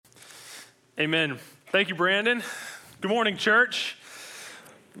Amen. Thank you, Brandon. Good morning, church.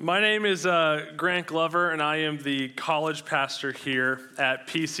 My name is Grant Glover, and I am the college pastor here at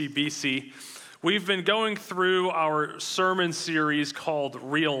PCBC. We've been going through our sermon series called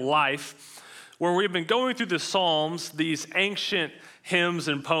Real Life, where we've been going through the Psalms, these ancient hymns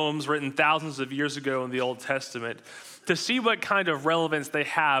and poems written thousands of years ago in the Old Testament, to see what kind of relevance they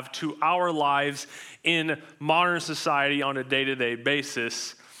have to our lives in modern society on a day-to-day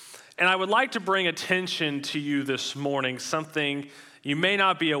basis. And I would like to bring attention to you this morning, something you may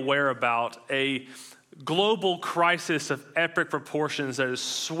not be aware about, a global crisis of epic proportions that is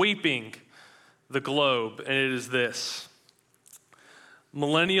sweeping the globe, and it is this: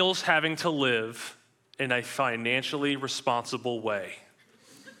 millennials having to live in a financially responsible way.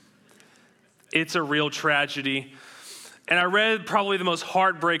 It's a real tragedy. And I read probably the most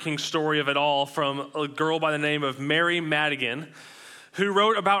heartbreaking story of it all from a girl by the name of Mary Madigan, who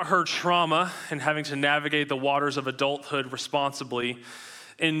wrote about her trauma and having to navigate the waters of adulthood responsibly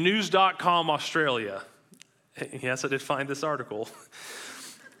in news.com Australia. Yes, I did find this article.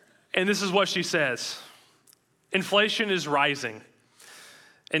 And this is what she says: inflation is rising,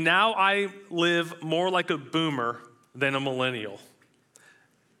 and now I live more like a boomer than a millennial.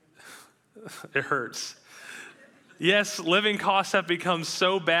 It hurts. Yes, living costs have become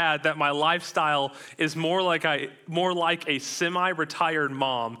so bad that my lifestyle is more like a semi-retired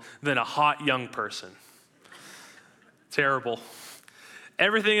mom than a hot young person. Terrible.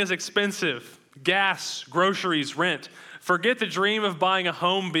 Everything is expensive: gas, groceries, rent. Forget the dream of buying a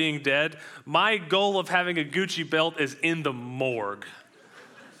home being dead. My goal of having a Gucci belt is in the morgue.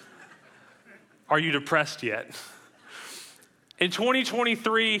 Are you depressed yet? In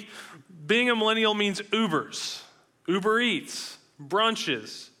 2023, being a millennial means Ubers, Uber Eats,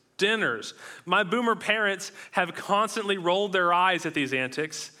 brunches, dinners. My boomer parents have constantly rolled their eyes at these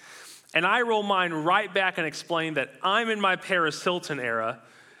antics, and I roll mine right back and explain that I'm in my Paris Hilton era,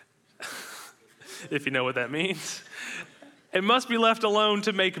 if you know what that means, and must be left alone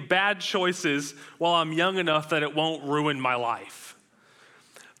to make bad choices while I'm young enough that it won't ruin my life.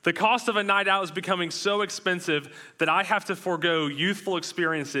 The cost of a night out is becoming so expensive that I have to forego youthful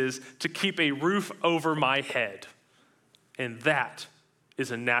experiences to keep a roof over my head. And that is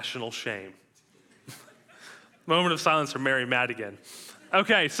a national shame. Moment of silence for Mary Madigan.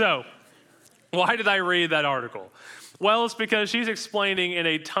 Okay, so why did I read that article? Well, it's because she's explaining in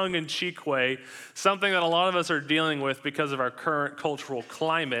a tongue-in-cheek way something that a lot of us are dealing with because of our current cultural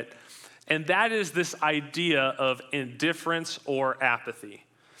climate, and that is this idea of indifference or apathy.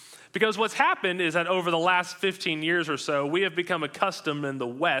 Because what's happened is that over the last 15 years or so, we have become accustomed in the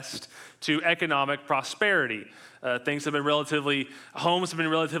West to economic prosperity. Homes have been relatively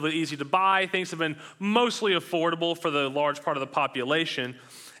easy to buy. Things have been mostly affordable for the large part of the population.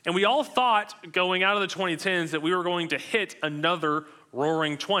 And we all thought going out of the 2010s that we were going to hit another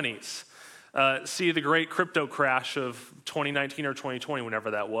roaring 20s. See the great crypto crash of 2019 or 2020,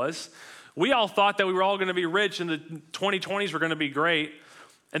 whenever that was. We all thought that we were all going to be rich and the 2020s were going to be great.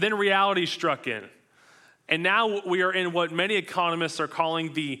 And then reality struck in. And now we are in what many economists are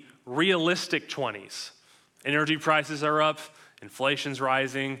calling the realistic 20s. Energy prices are up, inflation's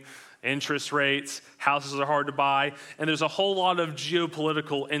rising, interest rates, houses are hard to buy, and there's a whole lot of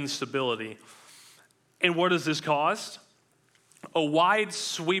geopolitical instability. And what has this caused? A wide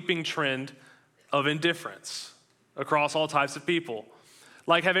sweeping trend of indifference across all types of people.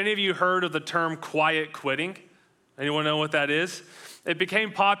 Like, have any of you heard of the term quiet quitting? Anyone know what that is? It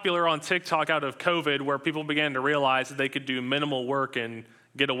became popular on TikTok out of COVID, where people began to realize that they could do minimal work and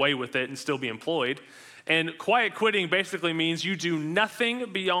get away with it and still be employed. And quiet quitting basically means you do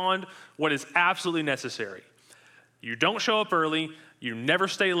nothing beyond what is absolutely necessary. You don't show up early, you never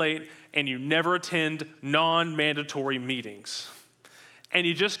stay late, and you never attend non-mandatory meetings. And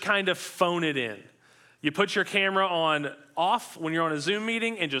you just kind of phone it in. You put your camera on off when you're on a Zoom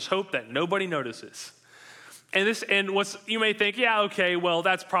meeting and just hope that nobody notices. You may think, yeah, okay, well,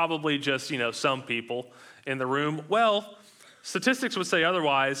 that's probably just, some people in the room. Well, statistics would say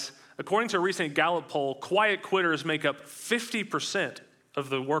otherwise. According to a recent Gallup poll, quiet quitters make up 50% of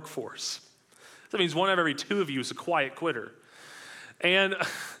the workforce. That means one out of every two of you is a quiet quitter. And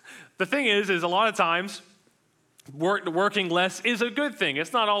the thing is a lot of times, working less is a good thing.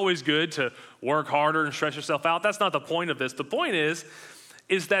 It's not always good to work harder and stress yourself out. That's not the point of this. The point is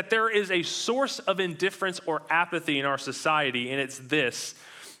that there is a source of indifference or apathy in our society, and it's this: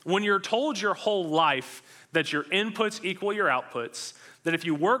 when you're told your whole life that your inputs equal your outputs, that if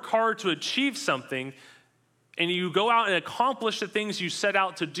you work hard to achieve something and you go out and accomplish the things you set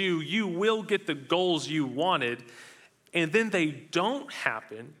out to do, you will get the goals you wanted, and then they don't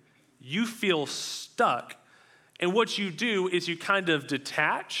happen, you feel stuck. And what you do is you kind of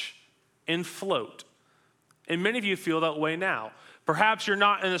detach and float. And many of you feel that way now. Perhaps you're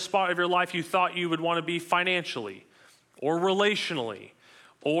not in a spot of your life you thought you would want to be financially or relationally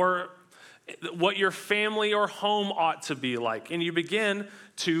or what your family or home ought to be like. And you begin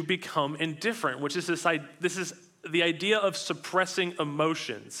to become indifferent, which is this is the idea of suppressing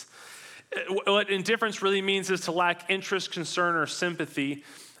emotions. What indifference really means is to lack interest, concern, or sympathy.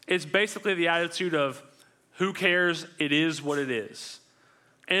 It's basically the attitude of, who cares? It is what it is.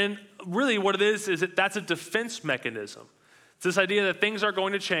 And really what it is that that's a defense mechanism. It's this idea that things are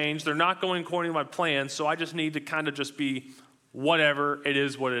going to change. They're not going according to my plan, so I just need to kind of just be whatever. It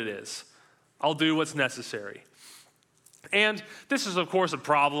is what it is. I'll do what's necessary. And this is, of course, a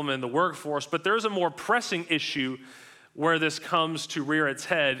problem in the workforce, but there's a more pressing issue where this comes to rear its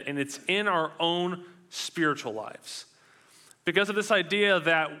head, and it's in our own spiritual lives. Because of this idea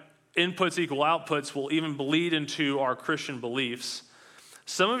that inputs equal outputs will even bleed into our Christian beliefs,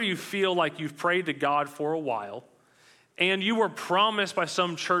 some of you feel like you've prayed to God for a while, and you were promised by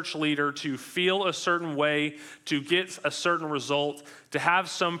some church leader to feel a certain way, to get a certain result, to have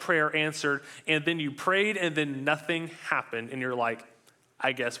some prayer answered, and then you prayed and then nothing happened, and you're like,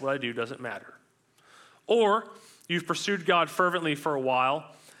 I guess what I do doesn't matter. Or you've pursued God fervently for a while,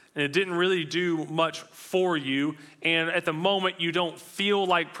 and it didn't really do much for you, and at the moment you don't feel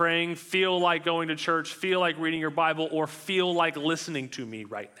like praying, feel like going to church, feel like reading your Bible, or feel like listening to me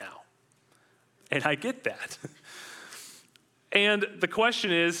right now. And I get that. And the question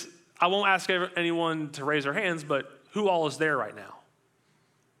is, I won't ask anyone to raise their hands, but who all is there right now?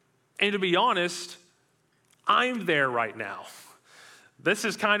 And to be honest, I'm there right now. This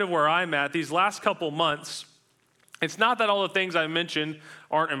is kind of where I'm at. These last couple months, it's not that all the things I mentioned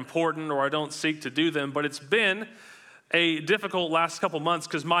aren't important or I don't seek to do them, but it's been a difficult last couple months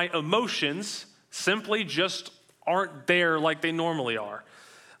because my emotions simply just aren't there like they normally are.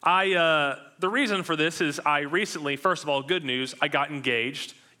 The reason for this is I recently, first of all, good news, I got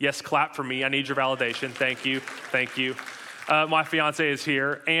engaged. Yes, clap for me. I need your validation. Thank you. Thank you. My fiance is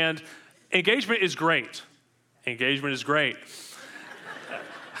here, and engagement is great. Engagement is great.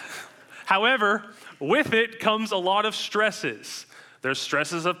 However, with it comes a lot of stresses. There's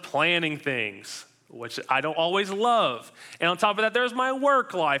stresses of planning things, which I don't always love. And on top of that, there's my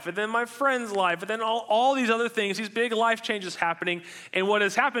work life, and then my friend's life, and then all these other things, these big life changes happening. And what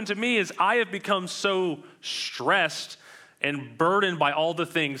has happened to me is I have become so stressed and burdened by all the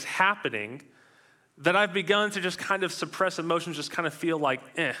things happening that I've begun to just kind of suppress emotions, just kind of feel like,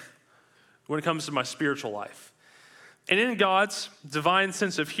 when it comes to my spiritual life. And in God's divine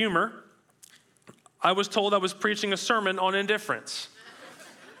sense of humor, I was told I was preaching a sermon on indifference.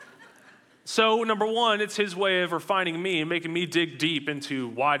 So, number one, it's his way of refining me and making me dig deep into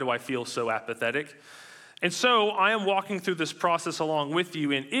why do I feel so apathetic. And so I am walking through this process along with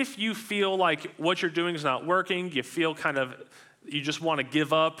you. And if you feel like what you're doing is not working, you feel kind of, you just want to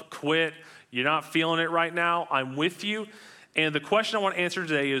give up, quit, you're not feeling it right now, I'm with you. And the question I want to answer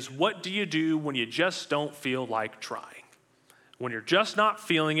today is, what do you do when you just don't feel like trying? When you're just not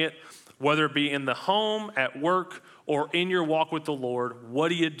feeling it, whether it be in the home, at work, or in your walk with the Lord, what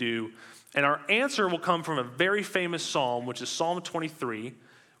do you do? And our answer will come from a very famous psalm, which is Psalm 23,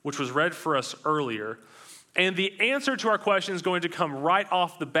 which was read for us earlier. And the answer to our question is going to come right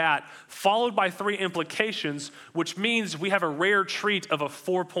off the bat, followed by 3 implications, which means we have a rare treat of a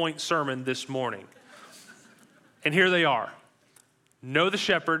 4-point sermon this morning. And here they are. Know the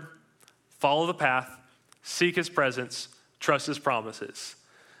shepherd, follow the path, seek his presence, trust his promises.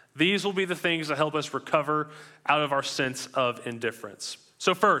 These will be the things that help us recover out of our sense of indifference.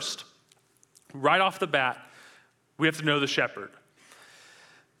 So first, right off the bat, we have to know the shepherd.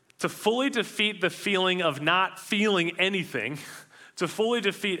 To fully defeat the feeling of not feeling anything, to fully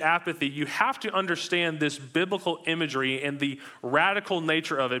defeat apathy, you have to understand this biblical imagery and the radical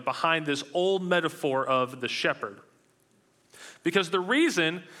nature of it behind this old metaphor of the shepherd. Because the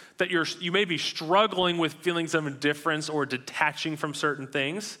reason that you may be struggling with feelings of indifference or detaching from certain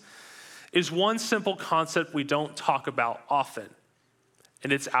things is one simple concept we don't talk about often,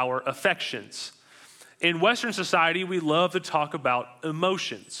 and it's our affections. In Western society, we love to talk about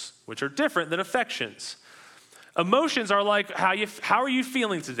emotions, which are different than affections. Emotions are like, how are you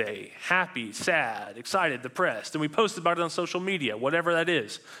feeling today? Happy, sad, excited, depressed. And we post about it on social media, whatever that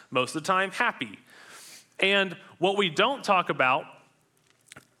is. Most of the time, happy. And what we don't talk about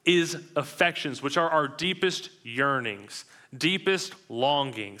is affections, which are our deepest yearnings, deepest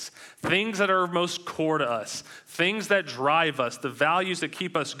longings, things that are most core to us, things that drive us, the values that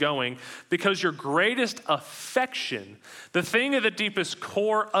keep us going, because your greatest affection, the thing at the deepest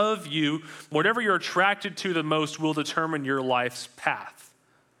core of you, whatever you're attracted to the most, will determine your life's path.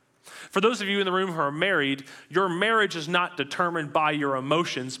 For those of you in the room who are married, your marriage is not determined by your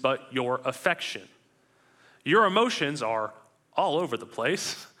emotions, but your affection. Your emotions are all over the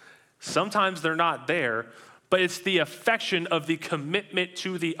place. Sometimes they're not there, but it's the affection of the commitment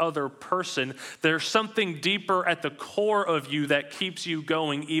to the other person. There's something deeper at the core of you that keeps you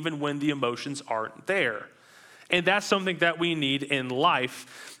going even when the emotions aren't there. And that's something that we need in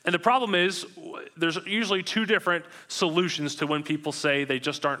life. And the problem is, there's usually two different solutions to when people say they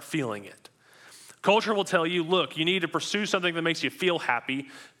just aren't feeling it. Culture will tell you, look, you need to pursue something that makes you feel happy,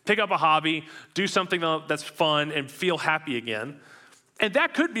 pick up a hobby, do something that's fun, and feel happy again. And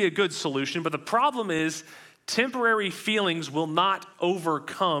that could be a good solution, but the problem is temporary feelings will not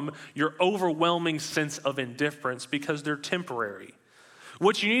overcome your overwhelming sense of indifference because they're temporary.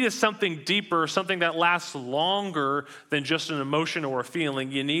 What you need is something deeper, something that lasts longer than just an emotion or a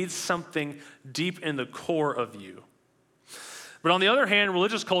feeling. You need something deep in the core of you. But on the other hand,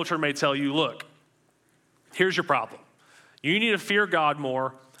 religious culture may tell you, look, here's your problem. You need to fear God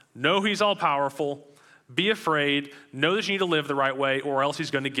more, know He's all-powerful, be afraid, know that you need to live the right way, or else He's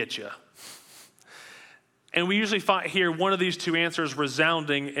going to get you. And we usually hear one of these two answers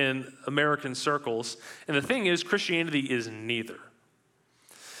resounding in American circles. And the thing is, Christianity is neither.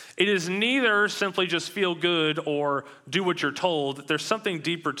 It is neither simply just feel good or do what you're told. There's something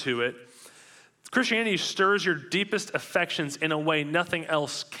deeper to it. Christianity stirs your deepest affections in a way nothing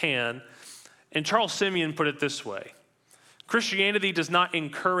else can. And Charles Simeon put it this way: Christianity does not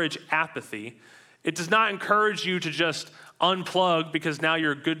encourage apathy. It does not encourage you to just unplug because now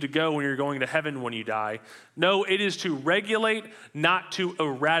you're good to go when you're going to heaven when you die. No, it is to regulate, not to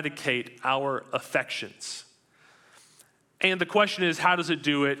eradicate our affections. And the question is, how does it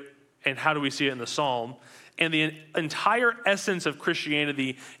do it, and how do we see it in the psalm? And the entire essence of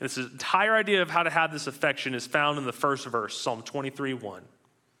Christianity, and this entire idea of how to have this affection, is found in the first verse, Psalm 23:1.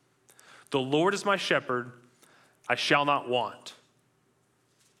 The Lord is my shepherd, I shall not want.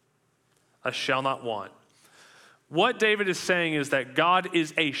 I shall not want. What David is saying is that God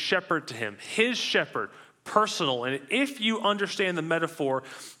is a shepherd to him, his shepherd, personal. And if you understand the metaphor,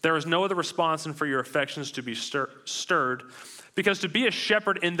 there is no other response than for your affections to be stirred. Because to be a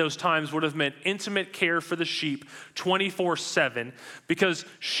shepherd in those times would have meant intimate care for the sheep 24/7, because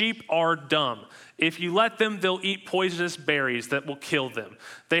sheep are dumb. If you let them, they'll eat poisonous berries that will kill them.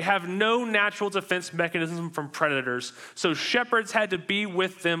 They have no natural defense mechanism from predators, so shepherds had to be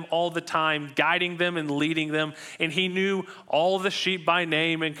with them all the time, guiding them and leading them, and he knew all of the sheep by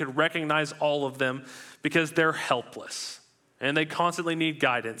name and could recognize all of them because they're helpless, and they constantly need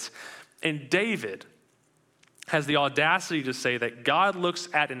guidance. And David has the audacity to say that God looks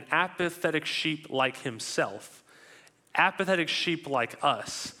at an apathetic sheep like himself, apathetic sheep like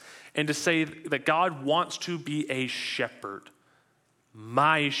us, and to say that God wants to be a shepherd,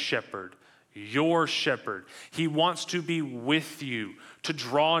 my shepherd, your shepherd. He wants to be with you, to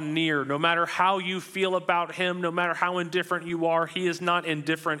draw near. No matter how you feel about him, no matter how indifferent you are, he is not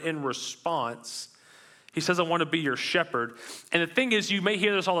indifferent in response. He says, I want to be your shepherd. And the thing is, you may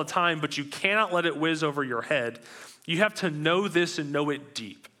hear this all the time, but you cannot let it whiz over your head. You have to know this and know it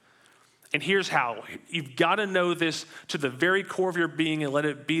deep. And here's how. You've got to know this to the very core of your being and let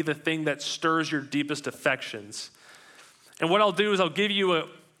it be the thing that stirs your deepest affections. And what I'll do is I'll give you a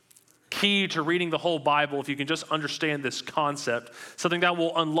key to reading the whole Bible if you can just understand this concept, something that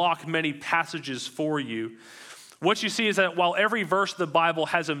will unlock many passages for you. What you see is that while every verse of the Bible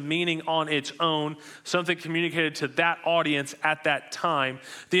has a meaning on its own, something communicated to that audience at that time,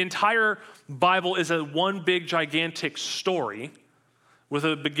 the entire Bible is a one big gigantic story with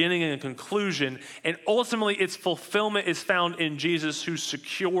a beginning and a conclusion, and ultimately its fulfillment is found in Jesus, who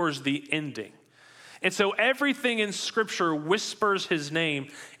secures the ending. And so everything in Scripture whispers his name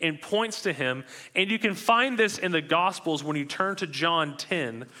and points to him. And you can find this in the Gospels when you turn to John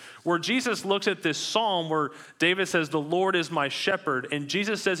 10, where Jesus looks at this psalm where David says, the Lord is my shepherd. And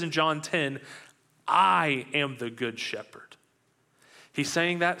Jesus says in John 10, I am the good shepherd. He's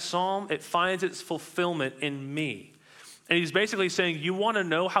saying that psalm, it finds its fulfillment in me. And he's basically saying, you want to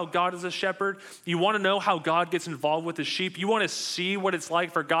know how God is a shepherd? You want to know how God gets involved with his sheep? You want to see what it's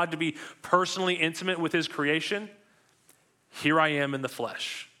like for God to be personally intimate with his creation? Here I am in the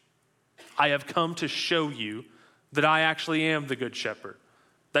flesh. I have come to show you that I actually am the good shepherd,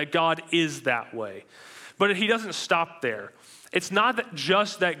 that God is that way. But he doesn't stop there. It's not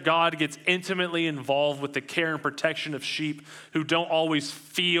just that God gets intimately involved with the care and protection of sheep who don't always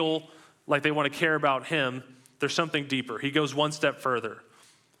feel like they want to care about him. There's something deeper. He goes one step further.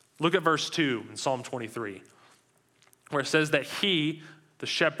 Look at verse 2 in Psalm 23, where it says that he, the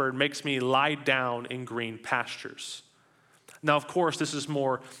shepherd, makes me lie down in green pastures. Now, of course, this is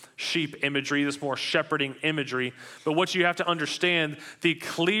more sheep imagery, this is more shepherding imagery, but what you have to understand, the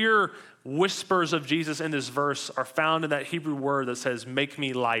clear whispers of Jesus in this verse are found in that Hebrew word that says, make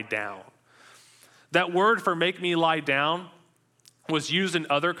me lie down. That word for make me lie down was used in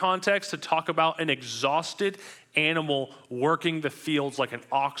other contexts to talk about an exhausted animal working the fields like an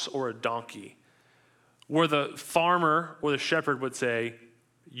ox or a donkey, where the farmer or the shepherd would say,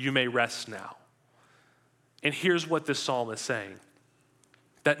 you may rest now. And here's what this psalm is saying,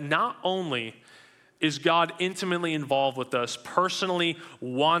 that not only is God intimately involved with us, personally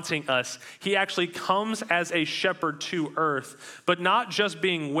wanting us, he actually comes as a shepherd to earth, but not just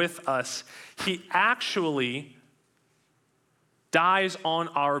being with us, he actually dies on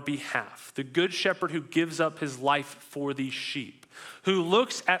our behalf. The good shepherd who gives up his life for these sheep, who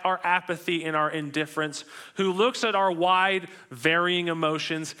looks at our apathy and our indifference, who looks at our wide, varying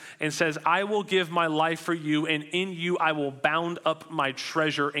emotions and says, I will give my life for you, and in you I will bound up my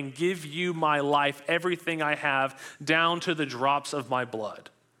treasure and give you my life, everything I have, down to the drops of my blood.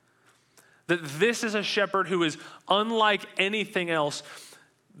 That this is a shepherd who is unlike anything else.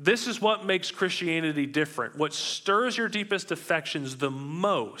 This is what makes Christianity different. What stirs your deepest affections the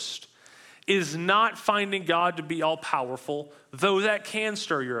most is not finding God to be all-powerful, though that can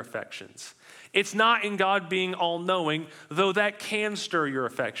stir your affections. It's not in God being all-knowing, though that can stir your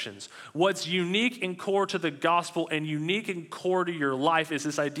affections. What's unique and core to the gospel and unique and core to your life is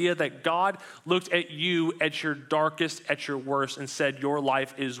this idea that God looked at you at your darkest, at your worst, and said, your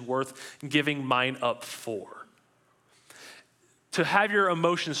life is worth giving mine up for. To have your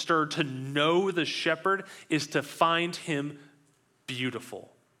emotions stirred, to know the shepherd, is to find him beautiful.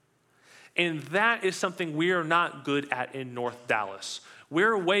 And that is something we are not good at in North Dallas.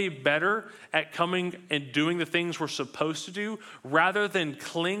 We're way better at coming and doing the things we're supposed to do rather than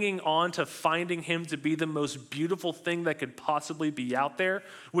clinging on to finding him to be the most beautiful thing that could possibly be out there,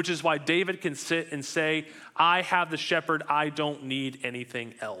 which is why David can sit and say, I have the shepherd, I don't need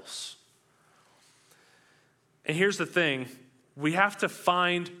anything else. And here's the thing. We have to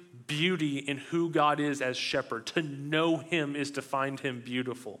find beauty in who God is as shepherd. To know him is to find him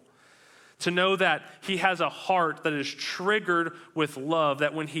beautiful. To know that he has a heart that is triggered with love,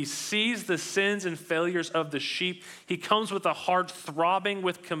 that when he sees the sins and failures of the sheep, he comes with a heart throbbing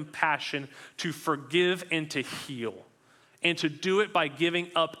with compassion to forgive and to heal, and to do it by giving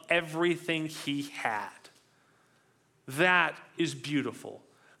up everything he had. That is beautiful.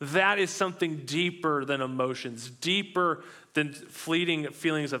 That is something deeper than emotions, deeper than fleeting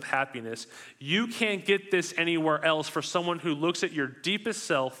feelings of happiness. You can't get this anywhere else for someone who looks at your deepest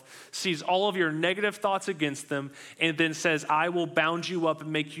self, sees all of your negative thoughts against them, and then says, I will bound you up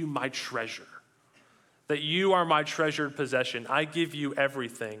and make you my treasure. That you are my treasured possession. I give you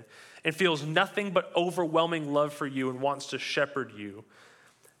everything, and feels nothing but overwhelming love for you and wants to shepherd you.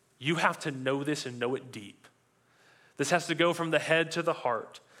 You have to know this and know it deep. This has to go from the head to the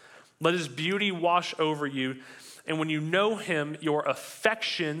heart. Let his beauty wash over you. And when you know him, your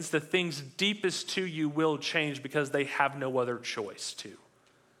affections, the things deepest to you, will change because they have no other choice to.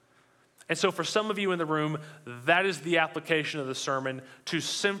 And so for some of you in the room, that is the application of the sermon, to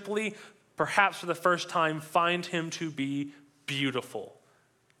simply, perhaps for the first time, find him to be beautiful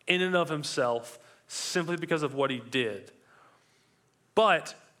in and of himself, simply because of what he did.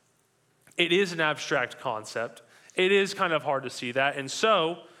 But it is an abstract concept. It is kind of hard to see that. And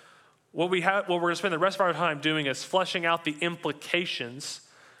so what we're going to spend the rest of our time doing is fleshing out the implications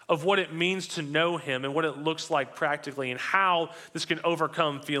of what it means to know him and what it looks like practically and how this can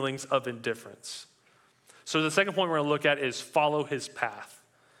overcome feelings of indifference. So the second point we're going to look at is follow his path.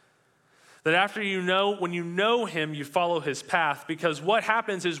 That when you know him, you follow his path, because what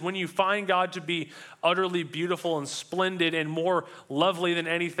happens is when you find God to be utterly beautiful and splendid and more lovely than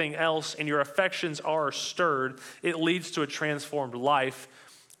anything else, and your affections are stirred, it leads to a transformed life,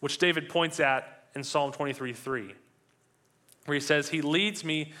 which David points at in Psalm 23:3, where he says, he leads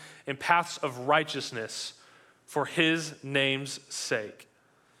me in paths of righteousness for his name's sake.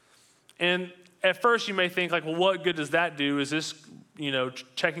 And at first you may think like, well, what good does that do? Is this,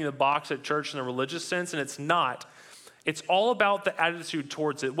 checking the box at church in a religious sense? And it's not. It's all about the attitude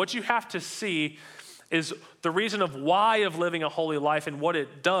towards it. What you have to see is the reason of why of living a holy life and what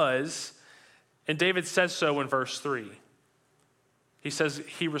it does. And David says so in verse 3. He says,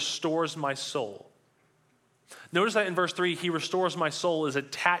 he restores my soul. Notice that in verse 3, he restores my soul is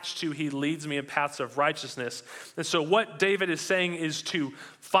attached to he leads me in paths of righteousness. And so what David is saying is to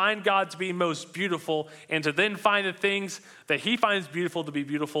find God to be most beautiful and to then find the things that he finds beautiful to be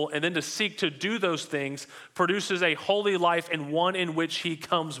beautiful and then to seek to do those things produces a holy life and one in which he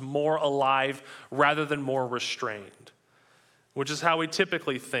comes more alive rather than more restrained, which is how we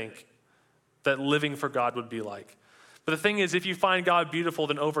typically think that living for God would be like. But the thing is, if you find God beautiful,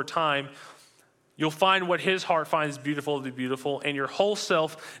 then over time, you'll find what his heart finds beautiful to be beautiful, and your whole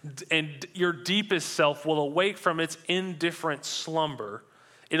self and your deepest self will awake from its indifferent slumber.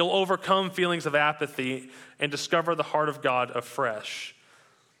 It'll overcome feelings of apathy and discover the heart of God afresh.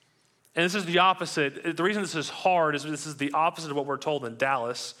 And this is the opposite. The reason this is hard is this is the opposite of what we're told in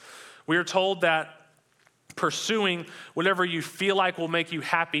Dallas. We are told that pursuing whatever you feel like will make you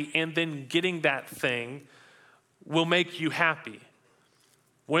happy and then getting that thing will make you happy,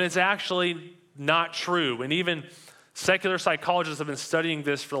 when it's actually not true. And even secular psychologists have been studying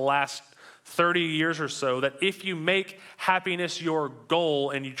this for the last 30 years or so, that if you make happiness your goal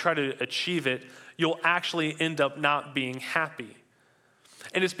and you try to achieve it, you'll actually end up not being happy.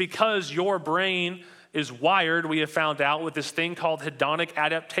 And it's because your brain is wired, we have found out, with this thing called hedonic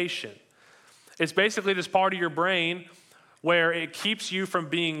adaptation. It's basically this part of your brain where it keeps you from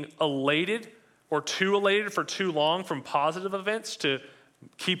being elated or too elated for too long from positive events to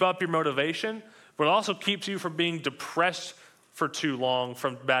keep up your motivation, but it also keeps you from being depressed for too long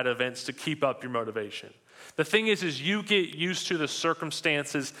from bad events to keep up your motivation. The thing is you get used to the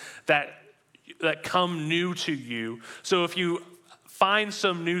circumstances that come new to you. So if you find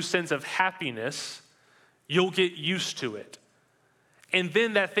some new sense of happiness, you'll get used to it. And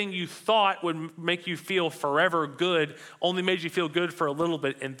then that thing you thought would make you feel forever good only made you feel good for a little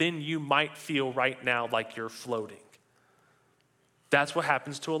bit, and then you might feel right now like you're floating. That's what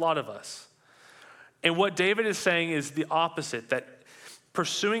happens to a lot of us. And what David is saying is the opposite, that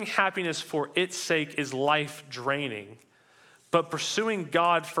pursuing happiness for its sake is life-draining, but pursuing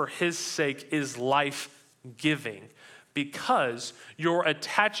God for his sake is life-giving, because you're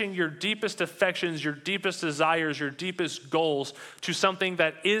attaching your deepest affections, your deepest desires, your deepest goals to something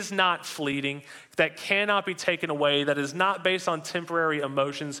that is not fleeting, that cannot be taken away, that is not based on temporary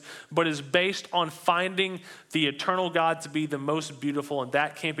emotions, but is based on finding the eternal God to be the most beautiful, and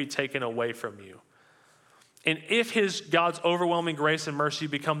that can't be taken away from you. And if God's overwhelming grace and mercy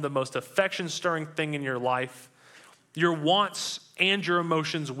become the most affection-stirring thing in your life, your wants and your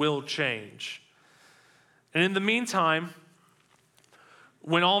emotions will change. And in the meantime,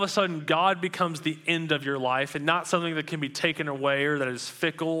 when all of a sudden God becomes the end of your life and not something that can be taken away or that is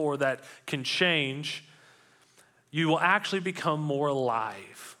fickle or that can change, you will actually become more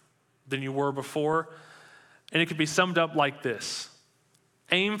alive than you were before. And it could be summed up like this: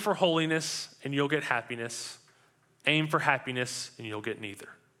 aim for holiness and you'll get happiness. Aim for happiness and you'll get neither.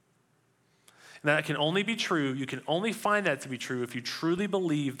 And that can only be true, you can only find that to be true if you truly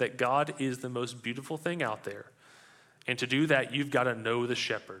believe that God is the most beautiful thing out there. And to do that, you've got to know the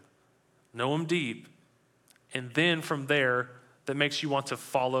shepherd, know him deep, and then from there, that makes you want to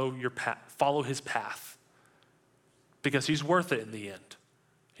follow his path, because he's worth it in the end.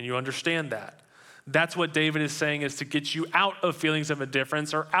 And you understand that. That's what David is saying, is to get you out of feelings of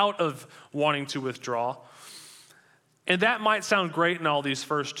indifference or out of wanting to withdraw. And that might sound great in all these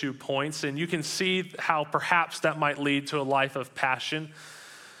first 2 points, and you can see how perhaps that might lead to a life of passion.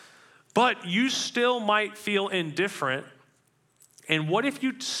 But you still might feel indifferent. And what if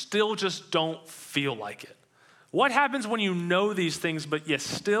you still just don't feel like it? What happens when you know these things, but you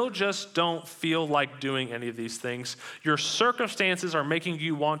still just don't feel like doing any of these things? Your circumstances are making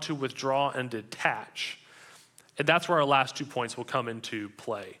you want to withdraw and detach. And that's where our last 2 points will come into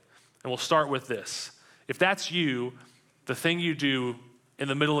play. And we'll start with this. If that's you, the thing you do in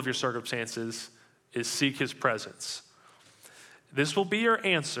the middle of your circumstances is seek his presence. This will be your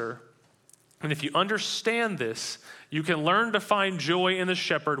answer. And if you understand this, you can learn to find joy in the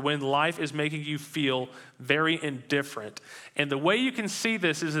shepherd when life is making you feel very indifferent. And the way you can see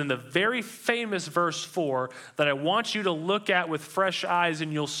this is in the very famous verse 4 that I want you to look at with fresh eyes,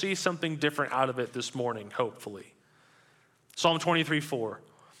 and you'll see something different out of it this morning, hopefully. Psalm 23:4.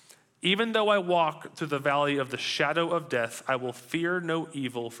 Even though I walk through the valley of the shadow of death, I will fear no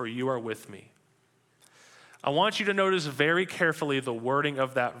evil, for you are with me. I want you to notice very carefully the wording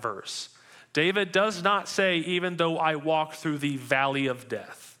of that verse. David does not say, even though I walk through the valley of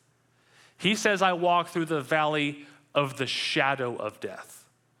death. He says, I walk through the valley of the shadow of death.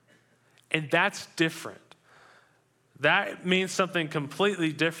 And that's different. That means something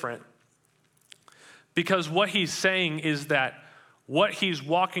completely different. Because what he's saying is that what he's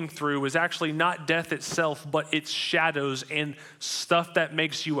walking through is actually not death itself, but its shadows and stuff that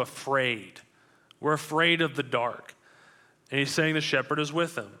makes you afraid. We're afraid of the dark. And he's saying the shepherd is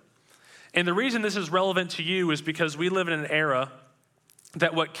with him. And the reason this is relevant to you is because we live in an era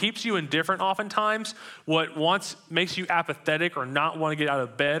that what keeps you indifferent oftentimes, what once makes you apathetic or not want to get out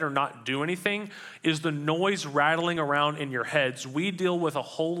of bed or not do anything, is the noise rattling around in your heads. We deal with a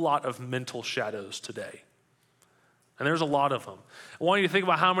whole lot of mental shadows today. And there's a lot of them. I want you to think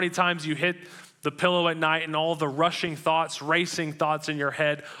about how many times you hit the pillow at night and all the rushing thoughts, racing thoughts in your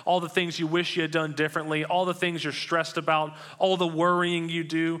head, all the things you wish you had done differently, all the things you're stressed about, all the worrying you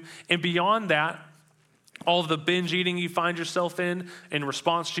do. And beyond that, all of the binge eating you find yourself in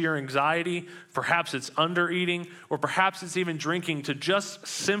response to your anxiety. Perhaps it's under eating, or perhaps it's even drinking to just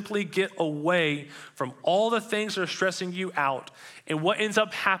simply get away from all the things that are stressing you out. And what ends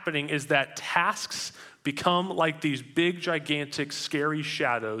up happening is that tasks become like these big, gigantic, scary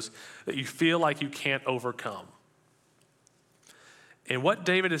shadows that you feel like you can't overcome. And what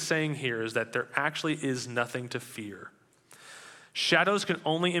David is saying here is that there actually is nothing to fear. Shadows can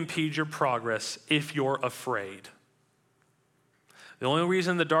only impede your progress if you're afraid. The only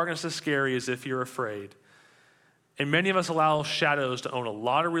reason the darkness is scary is if you're afraid. And many of us allow shadows to own a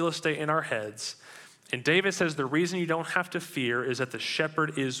lot of real estate in our heads. And David says the reason you don't have to fear is that the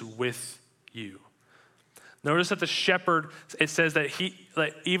shepherd is with you. Notice that the shepherd, it says that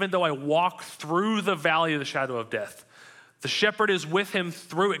even though I walk through the valley of the shadow of death, the shepherd is with him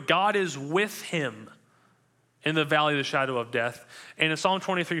through it. God is with him in the valley of the shadow of death. And in Psalm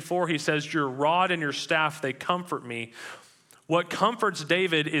 23:4, he says, your rod and your staff, they comfort me. What comforts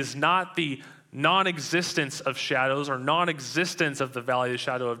David is not the non-existence of shadows or non-existence of the valley of the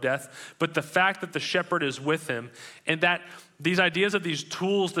shadow of death, but the fact that the shepherd is with him, and that these ideas of these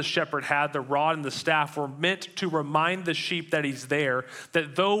tools the shepherd had, the rod and the staff, were meant to remind the sheep that he's there,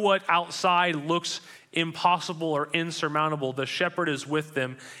 that though what outside looks impossible or insurmountable, the shepherd is with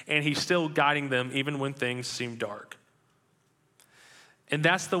them and he's still guiding them even when things seem dark. And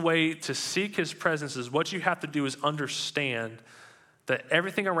that's the way to seek his presence. Is what you have to do is understand that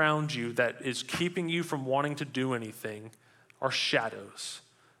everything around you that is keeping you from wanting to do anything are shadows.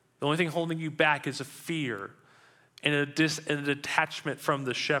 The only thing holding you back is a fear and a detachment from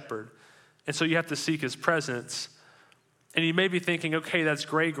the shepherd. And so you have to seek his presence. And you may be thinking, okay, that's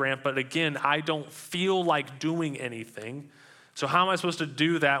great, Grant, but again, I don't feel like doing anything. So how am I supposed to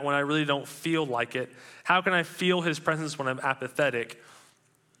do that when I really don't feel like it? How can I feel his presence when I'm apathetic?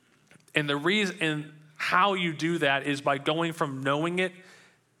 And the reason and how you do that is by going from knowing it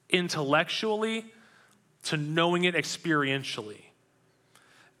intellectually to knowing it experientially.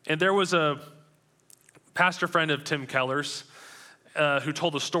 And there was a pastor friend of Tim Keller's who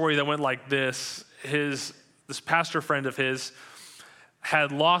told a story that went like this. This pastor friend of his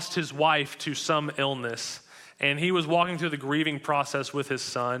had lost his wife to some illness, and he was walking through the grieving process with his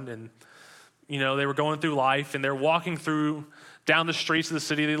son, and they were going through life, and they're walking down the streets of the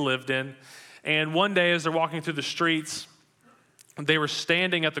city they lived in. And one day as they're walking through the streets, they were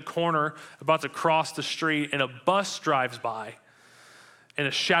standing at the corner about to cross the street, and a bus drives by and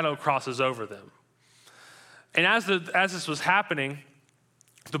a shadow crosses over them. And as this was happening,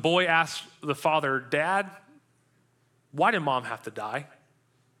 the boy asked the father, Dad, why did mom have to die?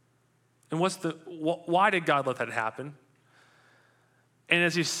 And why did God let that happen? And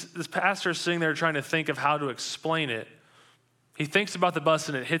as this pastor is sitting there trying to think of how to explain it, he thinks about the bus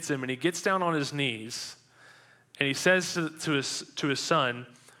and it hits him, and he gets down on his knees and he says to his son,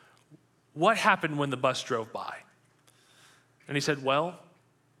 what happened when the bus drove by? And he said, well,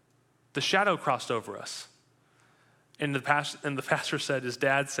 the shadow crossed over us. And the pastor said, his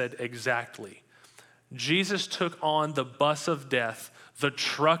dad said, exactly. Jesus took on the bus of death, the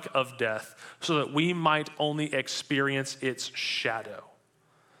truck of death, so that we might only experience its shadow.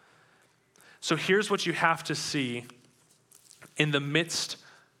 So here's what you have to see in the midst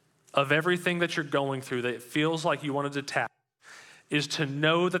of everything that you're going through that it feels like you want to detach, is to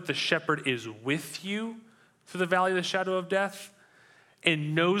know that the shepherd is with you through the valley of the shadow of death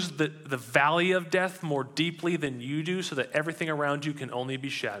and knows the valley of death more deeply than you do, so that everything around you can only be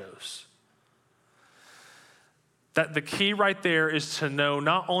shadows. That the key right there is to know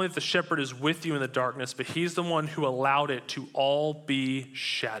not only that the shepherd is with you in the darkness, but he's the one who allowed it to all be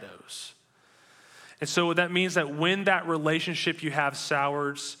shadows. And so that means that when that relationship you have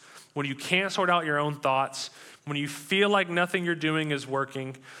sours, when you can't sort out your own thoughts, when you feel like nothing you're doing is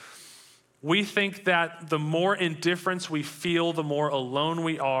working, we think that the more indifference we feel, the more alone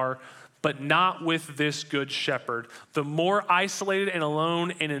we are, but not with this good shepherd. The more isolated and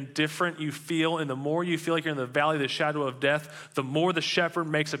alone and indifferent you feel, and the more you feel like you're in the valley of the shadow of death, the more the shepherd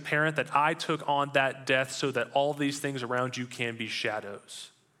makes apparent that I took on that death so that all these things around you can be shadows.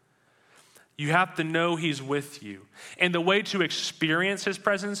 You have to know he's with you. And the way to experience his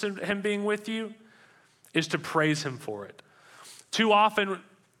presence and him being with you is to praise him for it. Too often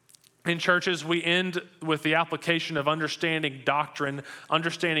in churches, we end with the application of understanding doctrine,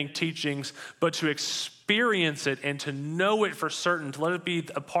 understanding teachings, but to experience it and to know it for certain, to let it be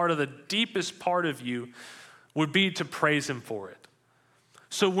a part of the deepest part of you, would be to praise him for it.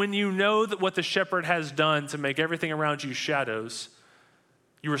 So when you know that what the shepherd has done to make everything around you shadows,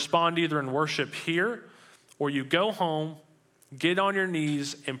 you respond either in worship here, or you go home, get on your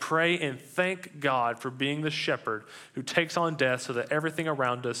knees, and pray and thank God for being the shepherd who takes on death so that everything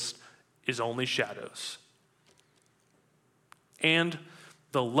around us is only shadows. And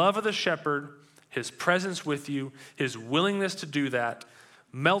the love of the shepherd, his presence with you, his willingness to do that,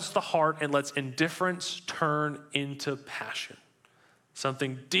 melts the heart and lets indifference turn into passion.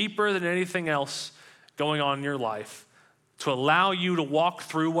 Something deeper than anything else going on in your life to allow you to walk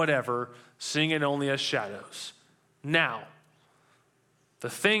through whatever, seeing it only as shadows. Now, the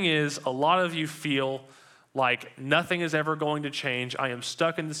thing is, a lot of you feel like nothing is ever going to change. I am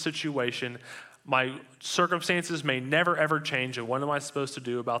stuck in this situation. My circumstances may never, ever change, and what am I supposed to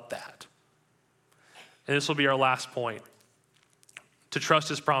do about that? And this will be our last point, to trust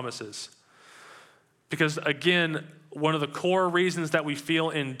his promises. Because again, one of the core reasons that we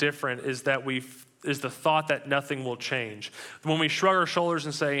feel indifferent is the thought that nothing will change. When we shrug our shoulders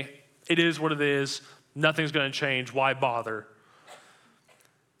and say, it is what it is, nothing's going to change, why bother?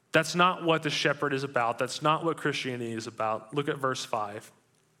 That's not what the shepherd is about. That's not what Christianity is about. Look at verse 5.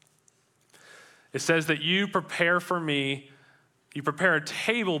 It says that you prepare a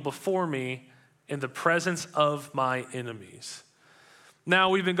table before me in the presence of my enemies. Now,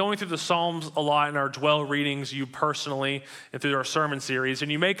 we've been going through the Psalms a lot in our Dwell readings, you personally, and through our sermon series,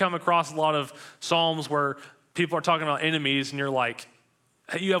 and you may come across a lot of Psalms where people are talking about enemies, and you're like,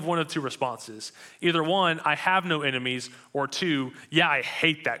 you have one of two responses. Either one, I have no enemies, or two, yeah, I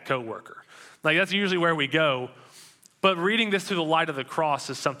hate that coworker. Like, that's usually where we go. But reading this through the light of the cross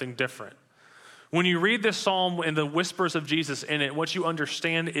is something different. When you read this psalm and the whispers of Jesus in it, what you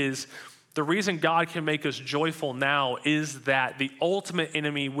understand is the reason God can make us joyful now is that the ultimate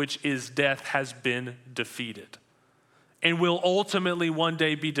enemy, which is death, has been defeated and will ultimately one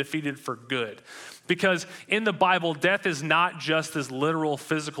day be defeated for good. Because in the Bible, death is not just this literal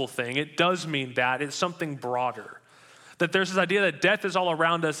physical thing. It does mean that. It's something broader. That there's this idea that death is all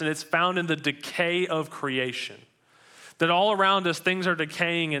around us and it's found in the decay of creation. That all around us, things are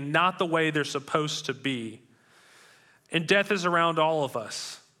decaying and not the way they're supposed to be. And death is around all of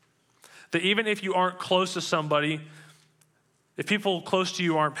us. That even if you aren't close to somebody, if people close to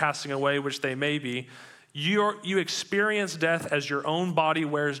you aren't passing away, which they may be, you experience death as your own body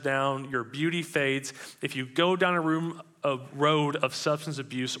wears down, your beauty fades. If you go down a road of substance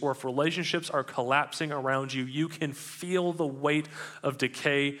abuse, or if relationships are collapsing around you, you can feel the weight of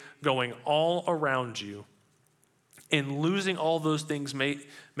decay going all around you. And losing all those things may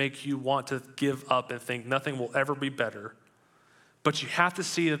make you want to give up and think nothing will ever be better. But you have to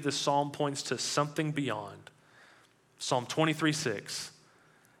see that this psalm points to something beyond. Psalm 23:6.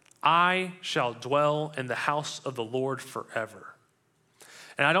 I shall dwell in the house of the Lord forever.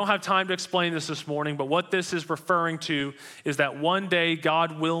 And I don't have time to explain this morning, but what this is referring to is that one day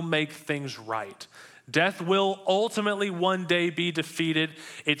God will make things right. Death will ultimately one day be defeated.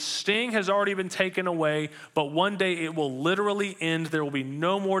 Its sting has already been taken away, but one day it will literally end. There will be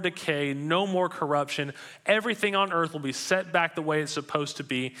no more decay, no more corruption. Everything on earth will be set back the way it's supposed to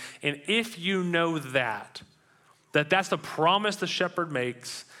be. And if you know that's the promise the shepherd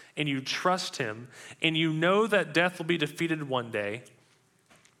makes, and you trust him, and you know that death will be defeated one day,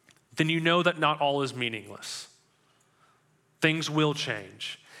 then you know that not all is meaningless. Things will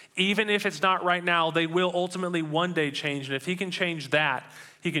change. Even if it's not right now, they will ultimately one day change. And if he can change that,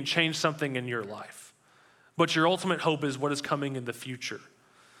 he can change something in your life. But your ultimate hope is what is coming in the future.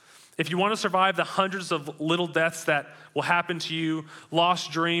 If you want to survive the hundreds of little deaths that will happen to you,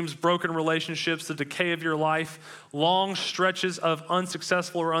 lost dreams, broken relationships, the decay of your life, long stretches of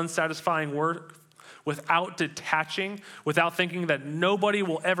unsuccessful or unsatisfying work, without detaching, without thinking that nobody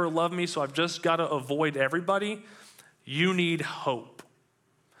will ever love me, so I've just got to avoid everybody, you need hope.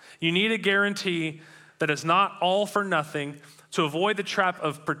 You need a guarantee that it's not all for nothing, to avoid the trap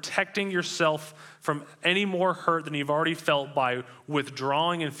of protecting yourself from any more hurt than you've already felt by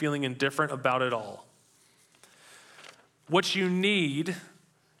withdrawing and feeling indifferent about it all. What you need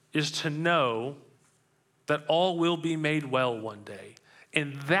is to know that all will be made well one day.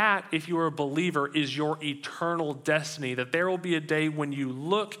 And that, if you are a believer, is your eternal destiny, that there will be a day when you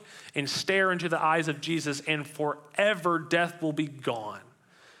look and stare into the eyes of Jesus and forever death will be gone,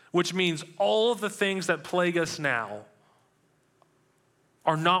 which means all of the things that plague us now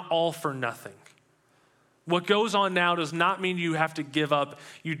are not all for nothing. What goes on now does not mean you have to give up.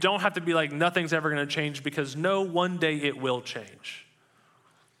 You don't have to be like, nothing's ever going to change, because no, one day it will change.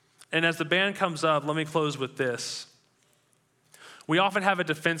 And as the band comes up, let me close with this. We often have a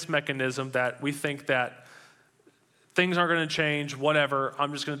defense mechanism that we think that things aren't going to change, whatever,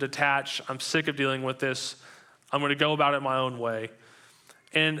 I'm just going to detach, I'm sick of dealing with this, I'm going to go about it my own way.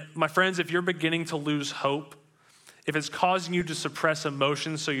 And my friends, if you're beginning to lose hope, if it's causing you to suppress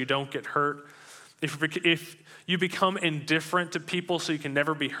emotions so you don't get hurt, if you become indifferent to people so you can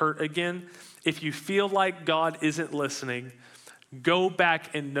never be hurt again, if you feel like God isn't listening, go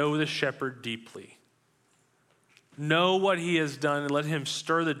back and know the shepherd deeply. Know what he has done and let him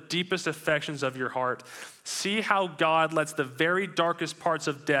stir the deepest affections of your heart. See how God lets the very darkest parts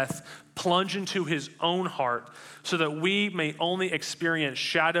of death plunge into his own heart so that we may only experience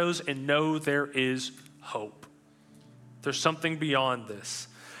shadows and know there is hope. There's something beyond this.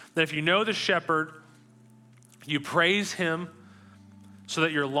 That if you know the shepherd, you praise him so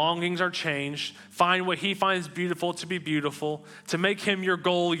that your longings are changed. Find what he finds beautiful to be beautiful, to make him your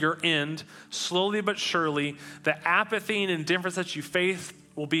goal, your end. Slowly but surely, the apathy and indifference that you face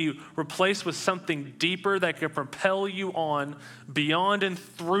will be replaced with something deeper that can propel you on beyond and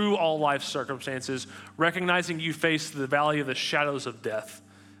through all life circumstances, recognizing you face the valley of the shadows of death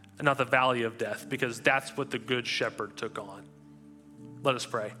and not the valley of death, because that's what the good shepherd took on. Let us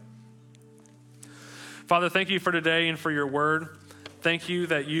pray. Father, thank you for today and for your word. Thank you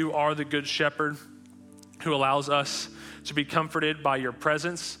that you are the good shepherd who allows us to be comforted by your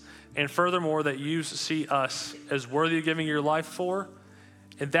presence, and furthermore, that you see us as worthy of giving your life for.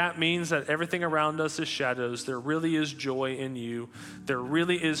 And that means that everything around us is shadows. There really is joy in you. There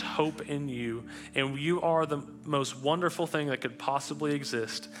really is hope in you. And you are the most wonderful thing that could possibly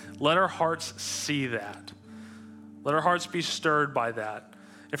exist. Let our hearts see that. Let our hearts be stirred by that.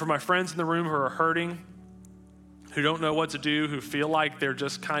 And for my friends in the room who are hurting, who don't know what to do, who feel like they're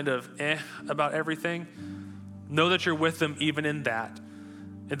just kind of about everything, know that you're with them even in that,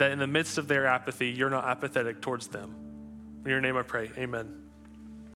 and that in the midst of their apathy, you're not apathetic towards them. In your name I pray, amen.